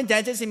from going to a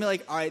dentist and be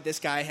like, "All right, this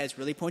guy has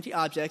really pointy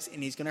objects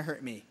and he's going to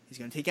hurt me. He's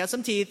going to take out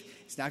some teeth.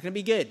 It's not going to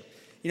be good."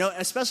 You know,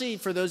 especially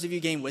for those of you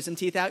getting wisdom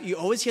teeth out, you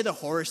always hear the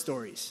horror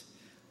stories.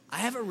 I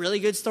have a really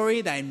good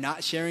story that I'm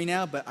not sharing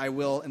now, but I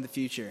will in the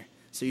future.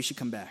 So you should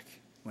come back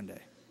one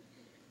day.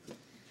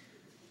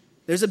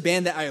 There's a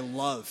band that I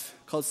love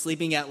called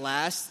Sleeping at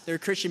Last. They're a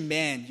Christian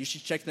band. You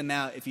should check them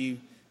out if you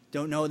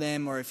don't know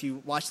them or if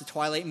you watch the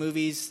Twilight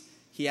movies.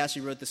 He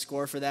actually wrote the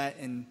score for that,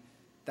 and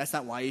that's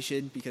not why you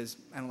should because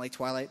I don't like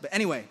Twilight. But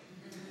anyway,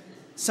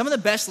 some of the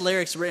best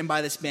lyrics written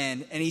by this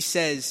band, and he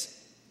says,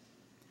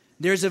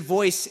 "There's a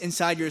voice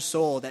inside your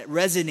soul that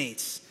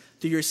resonates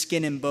through your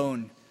skin and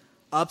bone,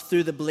 up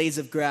through the blades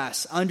of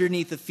grass,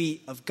 underneath the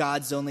feet of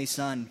God's only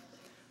Son.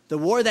 The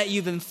war that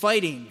you've been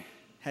fighting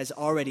has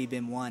already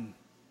been won."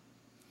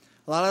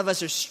 A lot of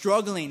us are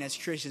struggling as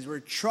Christians. We're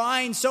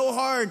trying so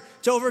hard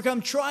to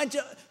overcome, trying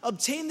to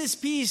obtain this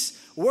peace,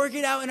 work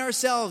it out in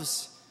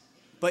ourselves.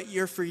 But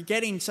you're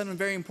forgetting something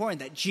very important,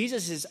 that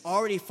Jesus has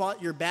already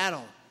fought your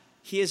battle.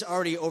 He has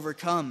already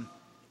overcome.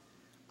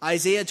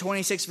 Isaiah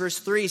 26 verse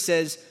 3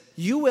 says,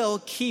 "You will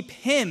keep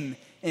him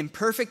in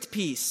perfect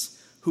peace,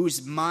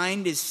 whose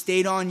mind is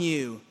stayed on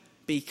you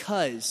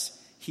because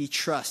he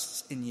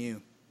trusts in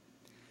you."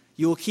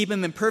 You will keep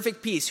him in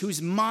perfect peace,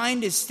 whose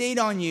mind is stayed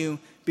on you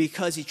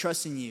because he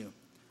trusts in you.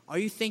 Are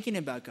you thinking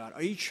about God?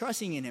 Are you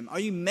trusting in him? Are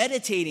you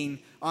meditating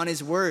on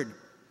his word?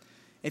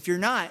 If you're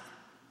not,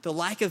 the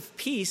lack of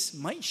peace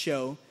might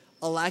show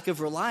a lack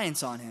of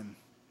reliance on him.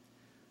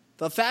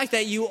 The fact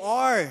that you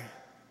are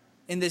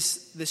in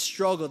this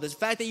struggle, the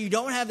fact that you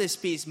don't have this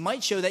peace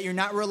might show that you're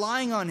not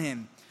relying on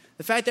him.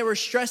 The fact that we're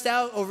stressed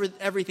out over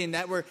everything,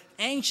 that we're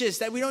anxious,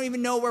 that we don't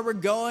even know where we're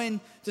going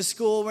to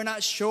school, we're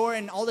not sure,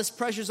 and all this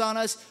pressure's on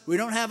us, we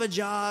don't have a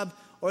job,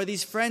 or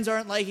these friends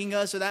aren't liking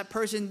us, or that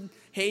person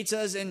hates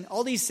us, and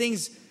all these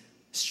things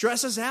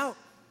stress us out.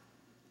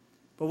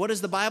 But what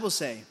does the Bible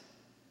say?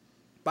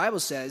 The Bible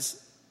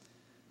says,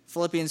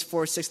 Philippians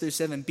 4, 6 through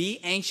 7, "Be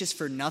anxious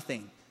for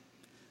nothing,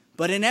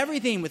 but in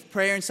everything with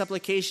prayer and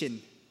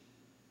supplication,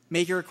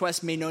 make your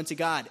requests made known to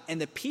God, and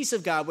the peace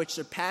of God, which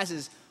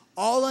surpasses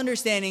all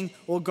understanding,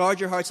 will guard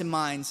your hearts and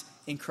minds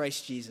in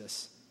Christ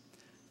Jesus."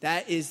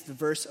 That is the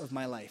verse of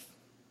my life.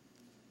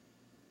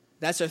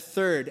 That's our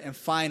third and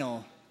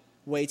final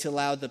way to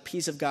allow the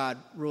peace of God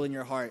rule in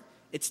your heart.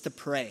 It's to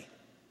pray.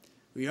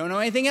 If you don't know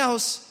anything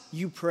else,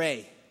 you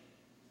pray.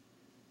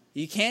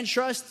 You can't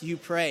trust, you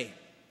pray.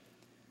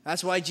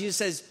 That's why Jesus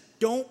says,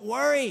 don't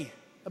worry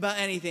about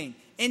anything.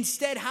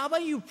 Instead, how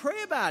about you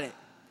pray about it?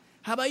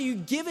 How about you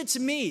give it to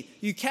me?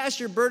 You cast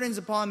your burdens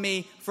upon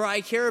me, for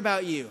I care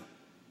about you.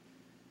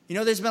 You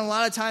know, there's been a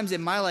lot of times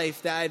in my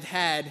life that I've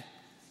had,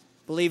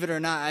 believe it or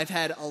not, I've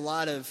had a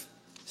lot of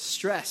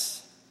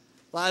stress.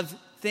 A lot of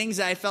things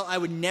that I felt I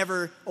would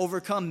never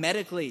overcome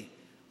medically.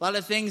 A lot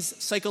of things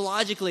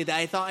psychologically that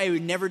I thought I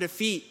would never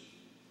defeat.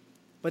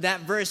 But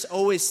that verse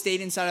always stayed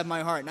inside of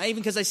my heart. Not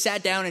even because I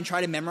sat down and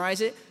tried to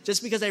memorize it,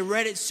 just because I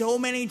read it so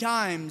many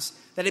times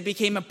that it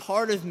became a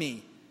part of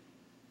me.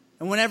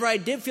 And whenever I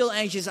did feel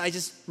anxious, I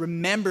just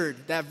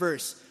remembered that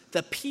verse.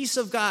 The peace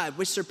of God,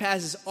 which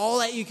surpasses all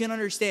that you can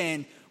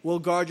understand, will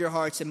guard your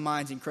hearts and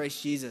minds in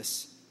Christ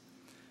Jesus.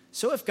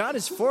 So if God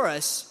is for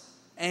us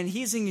and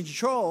he's in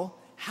control,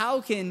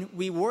 how can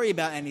we worry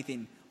about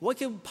anything? What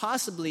could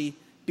possibly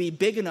be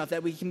big enough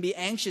that we can be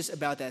anxious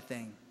about that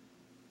thing?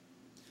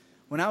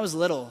 When I was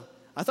little,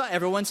 I thought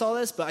everyone saw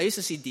this, but I used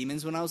to see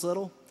demons when I was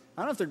little.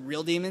 I don't know if they're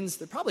real demons.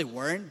 They probably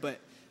weren't, but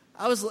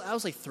I was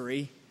like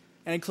 3,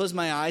 and I closed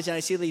my eyes, and I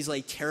see these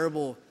like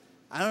terrible,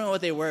 I don't know what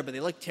they were, but they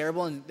looked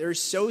terrible, and they were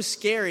so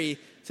scary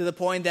to the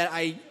point that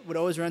I would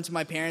always run to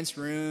my parents'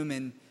 room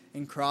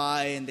and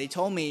cry, and they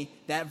told me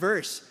that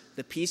verse,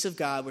 the peace of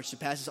God, which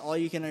surpasses all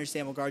you can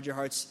understand, will guard your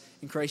hearts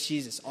in Christ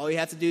Jesus. All you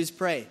have to do is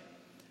pray.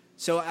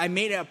 So I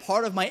made it a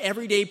part of my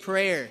everyday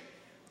prayer.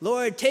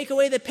 Lord, take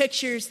away the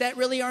pictures that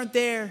really aren't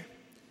there.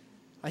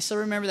 I still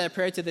remember that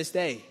prayer to this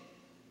day.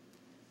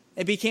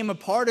 It became a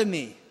part of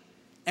me.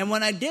 And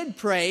when I did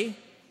pray,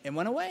 it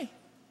went away.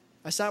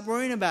 I stopped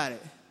worrying about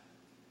it.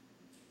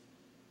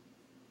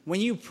 When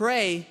you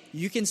pray,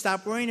 you can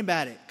stop worrying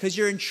about it because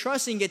you're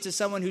entrusting it to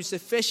someone who's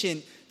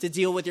sufficient to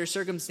deal with your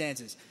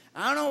circumstances.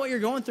 I don't know what you're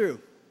going through.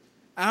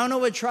 I don't know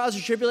what trials or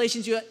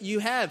tribulations you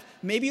have.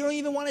 Maybe you don't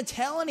even want to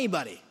tell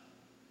anybody.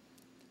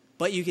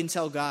 But you can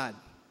tell God.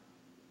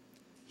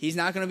 He's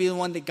not going to be the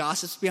one that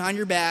gossips behind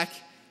your back.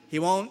 He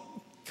won't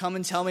come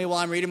and tell me while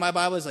I'm reading my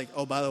Bible. It's like,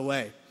 oh, by the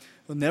way,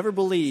 you'll never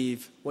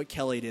believe what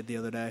Kelly did the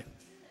other day.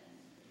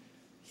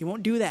 He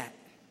won't do that.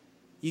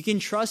 You can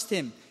trust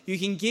him. You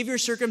can give your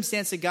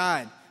circumstance to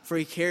God, for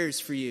he cares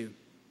for you.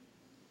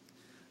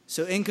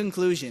 So in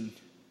conclusion,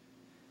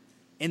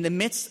 in the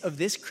midst of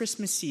this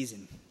Christmas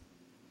season,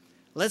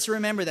 let's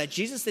remember that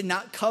Jesus did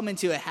not come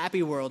into a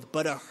happy world,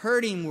 but a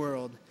hurting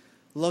world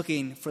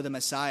looking for the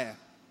Messiah.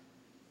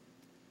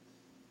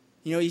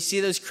 You know, you see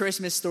those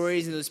Christmas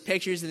stories and those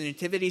pictures of the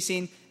nativity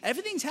scene.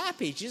 Everything's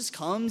happy. Jesus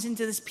comes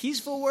into this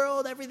peaceful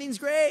world. Everything's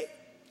great.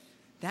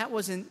 That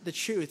wasn't the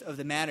truth of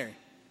the matter.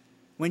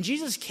 When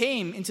Jesus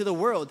came into the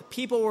world,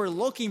 people were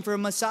looking for a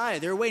Messiah.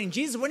 They were waiting.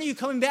 Jesus, when are you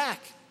coming back?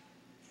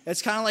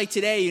 It's kind of like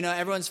today. You know,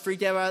 everyone's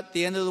freaked out about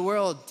the end of the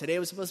world. Today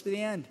was supposed to be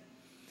the end.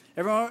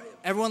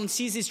 Everyone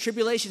sees these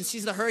tribulations,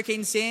 sees the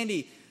Hurricane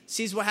Sandy,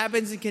 sees what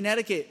happens in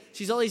Connecticut,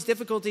 sees all these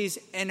difficulties,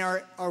 and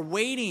are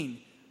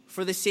waiting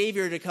for the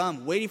Savior to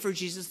come, waiting for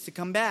Jesus to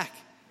come back.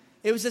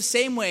 It was the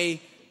same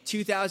way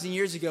 2,000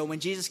 years ago when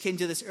Jesus came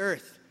to this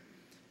earth.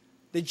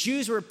 The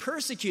Jews were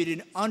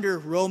persecuted under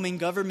Roman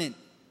government.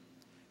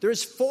 There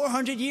was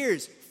 400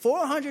 years,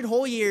 400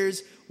 whole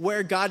years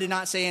where God did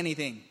not say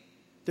anything.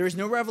 There was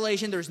no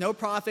revelation, there was no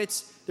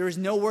prophets, there was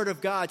no word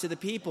of God to the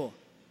people.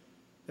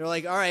 They're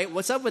like, all right,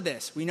 what's up with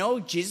this? We know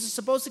Jesus is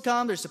supposed to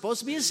come, there's supposed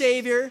to be a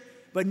Savior,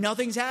 but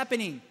nothing's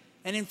happening.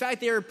 And in fact,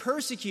 they were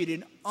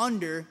persecuted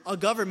under a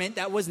government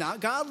that was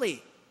not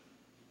godly.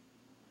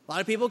 A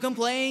lot of people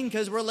complain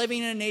because we're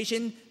living in a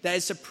nation that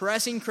is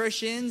suppressing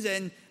Christians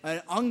and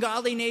an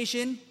ungodly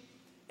nation.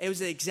 It was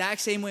the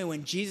exact same way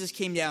when Jesus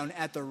came down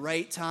at the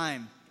right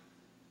time.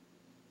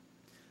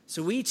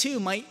 So we too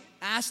might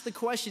ask the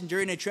question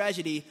during a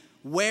tragedy,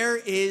 where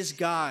is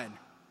God?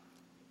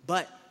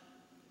 But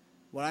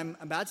what I'm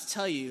about to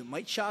tell you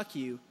might shock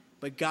you,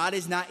 but God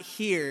is not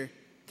here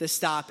to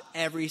stop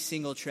every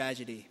single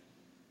tragedy.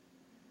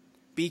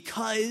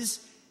 Because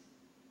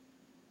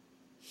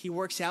he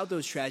works out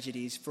those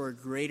tragedies for a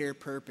greater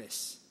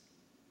purpose.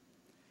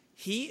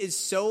 He is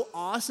so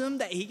awesome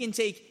that he can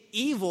take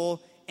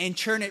evil and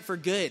turn it for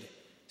good.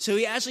 So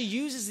he actually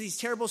uses these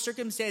terrible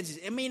circumstances.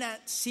 It may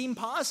not seem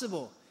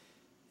possible.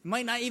 It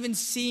might not even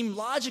seem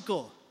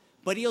logical.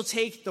 But he'll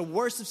take the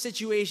worst of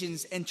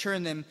situations and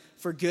turn them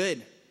for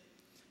good.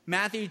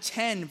 Matthew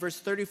 10, verse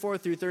 34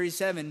 through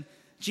 37,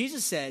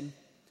 Jesus said,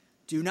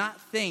 "Do not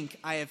think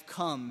I have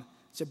come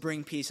to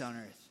bring peace on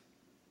earth."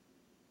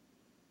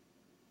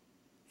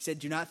 He said,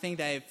 "Do not think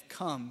that I have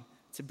come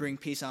to bring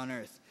peace on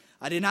earth.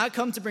 I did not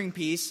come to bring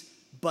peace,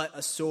 but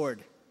a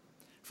sword.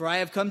 For I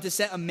have come to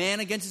set a man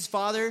against his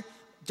father,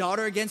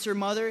 daughter against her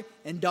mother,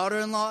 and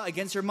daughter-in-law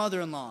against her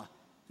mother-in-law.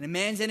 And a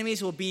man's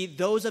enemies will be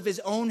those of his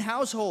own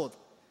household.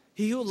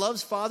 He who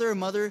loves father or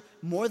mother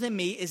more than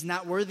me is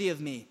not worthy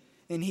of me.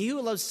 And he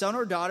who loves son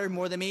or daughter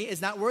more than me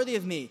is not worthy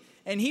of me.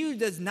 And he who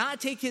does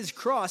not take his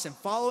cross and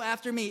follow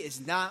after me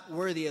is not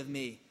worthy of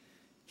me.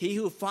 He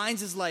who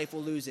finds his life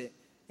will lose it,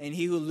 and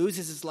he who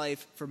loses his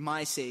life for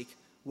my sake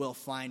will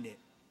find it."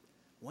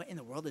 What in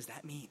the world does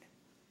that mean?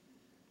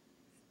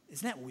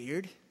 Isn't that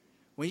weird?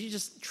 Wouldn't you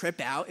just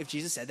trip out if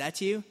Jesus said that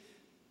to you?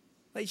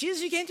 Like,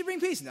 Jesus, you came to bring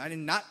peace. No, I did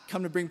not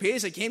come to bring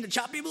peace. I came to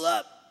chop people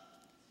up.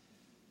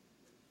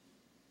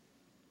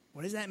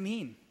 What does that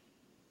mean?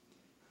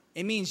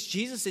 It means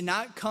Jesus did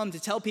not come to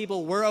tell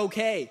people we're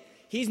okay.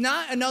 He's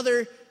not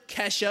another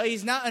Kesha.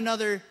 He's not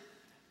another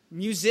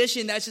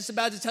musician that's just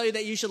about to tell you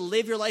that you should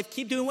live your life.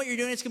 Keep doing what you're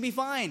doing. It's going to be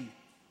fine.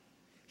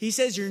 He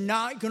says you're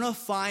not going to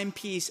find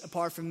peace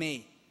apart from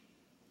me.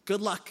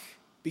 Good luck.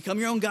 become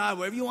your own God,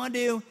 whatever you want to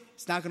do,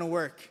 it's not going to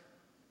work.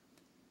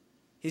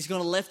 He's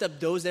going to lift up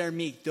those that are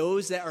meek,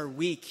 those that are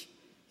weak.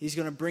 He's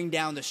going to bring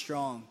down the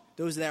strong,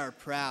 those that are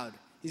proud.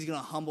 He's going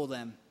to humble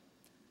them.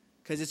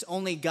 Because it's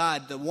only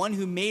God, the one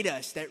who made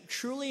us, that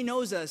truly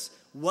knows us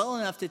well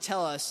enough to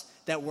tell us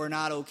that we're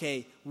not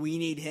okay. We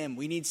need him.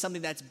 We need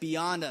something that's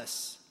beyond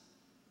us.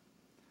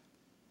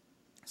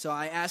 So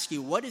I ask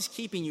you, what is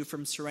keeping you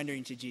from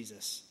surrendering to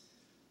Jesus?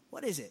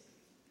 What is it?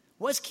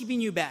 What's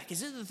keeping you back?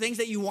 Is it the things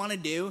that you want to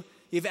do?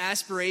 You have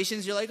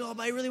aspirations. You're like, oh,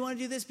 but I really want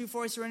to do this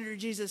before I surrender to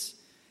Jesus.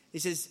 He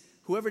says,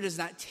 whoever does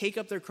not take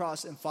up their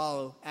cross and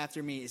follow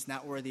after me is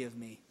not worthy of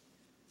me.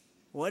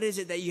 What is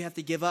it that you have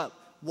to give up?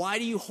 Why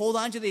do you hold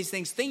on to these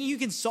things, thinking you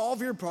can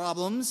solve your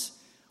problems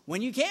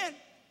when you can't?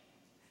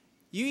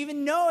 You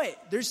even know it.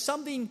 There's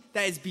something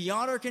that is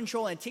beyond our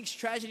control, and it takes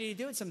tragedy to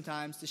do it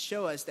sometimes to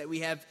show us that we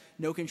have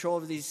no control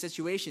over these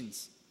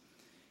situations.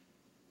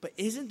 But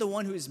isn't the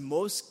one who is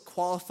most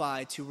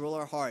qualified to rule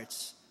our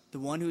hearts the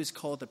one who is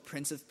called the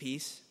Prince of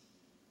Peace?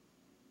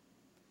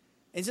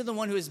 Isn't the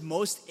one who is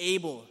most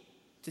able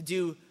to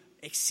do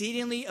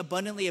exceedingly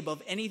abundantly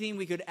above anything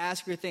we could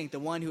ask or think, the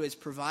one who has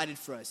provided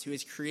for us, who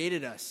has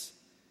created us?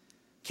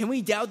 Can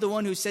we doubt the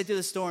one who said to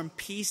the storm,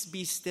 peace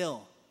be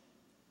still?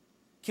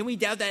 Can we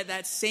doubt that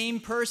that same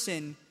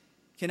person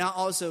cannot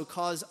also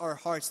cause our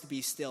hearts to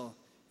be still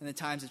in the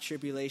times of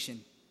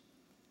tribulation?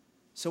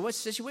 So what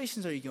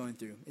situations are you going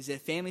through? Is it a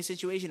family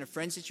situation, a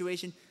friend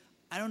situation?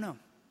 I don't know.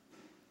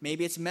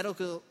 Maybe it's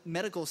a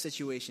medical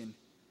situation.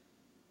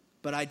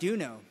 But I do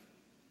know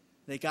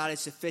that God is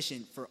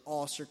sufficient for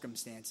all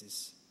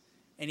circumstances.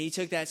 And he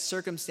took that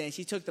circumstance,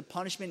 he took the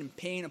punishment and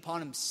pain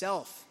upon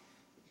himself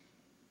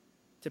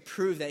to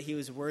prove that he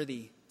was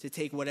worthy to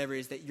take whatever it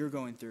is that you're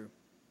going through.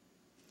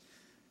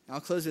 And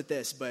I'll close with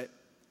this, but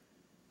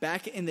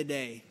back in the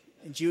day,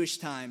 in Jewish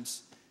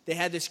times, they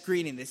had this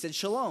greeting. They said,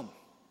 shalom.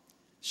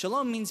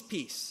 Shalom means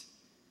peace.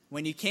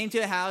 When you came to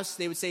a house,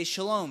 they would say,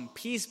 shalom,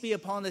 peace be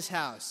upon this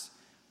house.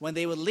 When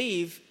they would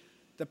leave,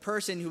 the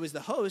person who was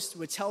the host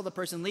would tell the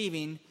person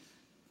leaving,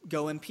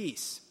 go in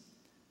peace.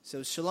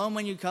 So shalom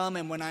when you come,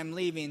 and when I'm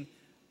leaving,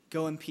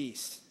 go in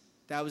peace.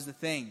 That was the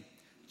thing.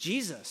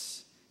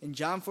 Jesus, in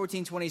John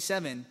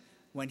 14:27,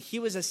 when he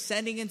was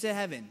ascending into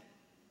heaven,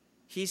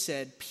 he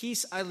said,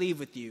 peace I leave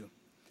with you.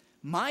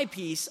 My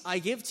peace I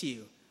give to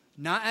you.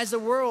 Not as the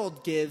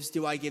world gives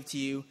do I give to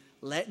you.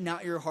 Let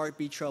not your heart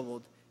be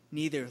troubled,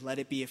 neither let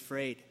it be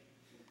afraid.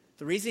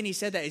 The reason he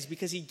said that is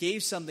because he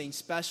gave something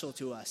special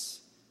to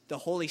us, the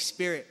Holy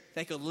Spirit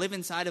that could live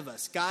inside of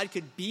us. God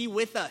could be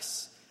with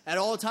us at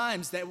all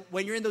times, that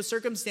when you're in those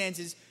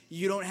circumstances,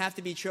 you don't have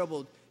to be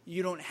troubled.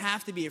 You don't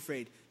have to be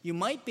afraid. You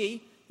might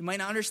be, you might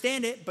not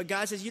understand it, but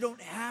God says you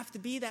don't have to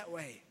be that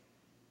way.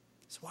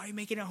 So why are you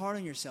making it hard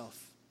on yourself?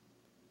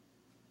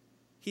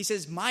 He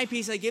says, my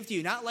peace I give to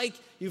you. Not like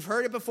you've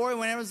heard it before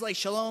when everyone's like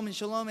shalom,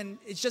 and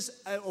it's just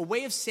a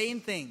way of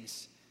saying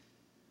things.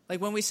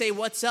 Like when we say,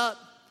 what's up?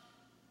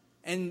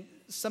 And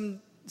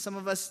some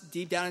of us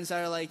deep down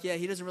inside are like, yeah,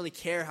 he doesn't really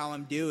care how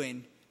I'm doing.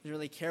 He doesn't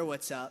really care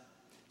what's up.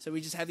 So we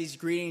just have these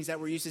greetings that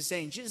we're used to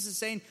saying. Jesus is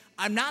saying,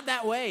 I'm not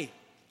that way.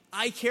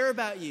 I care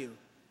about you.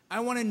 I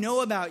want to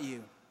know about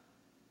you.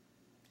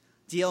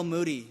 D.L.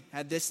 Moody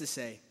had this to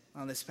say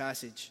on this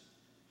passage.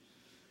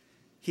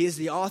 He is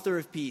the author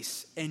of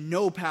peace, and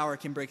no power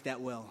can break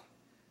that will.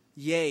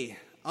 Yea,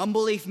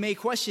 unbelief may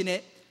question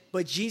it,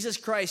 but Jesus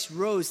Christ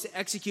rose to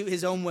execute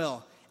his own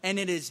will, and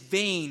it is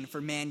vain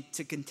for man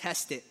to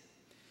contest it.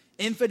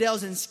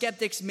 Infidels and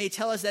skeptics may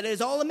tell us that it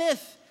is all a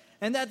myth,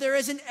 and that there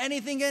isn't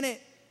anything in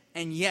it.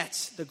 And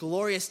yet, the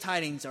glorious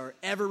tidings are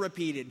ever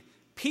repeated.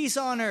 Peace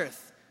on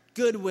earth,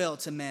 goodwill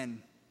to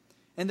men.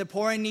 And the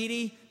poor and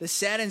needy, the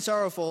sad and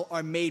sorrowful,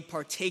 are made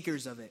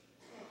partakers of it.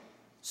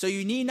 So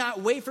you need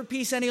not wait for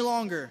peace any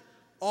longer.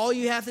 All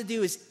you have to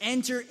do is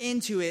enter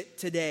into it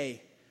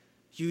today.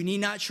 You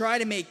need not try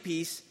to make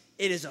peace.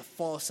 It is a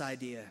false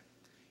idea.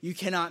 You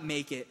cannot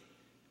make it.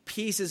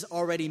 Peace is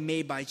already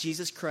made by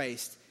Jesus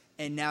Christ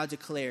and now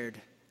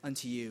declared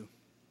unto you.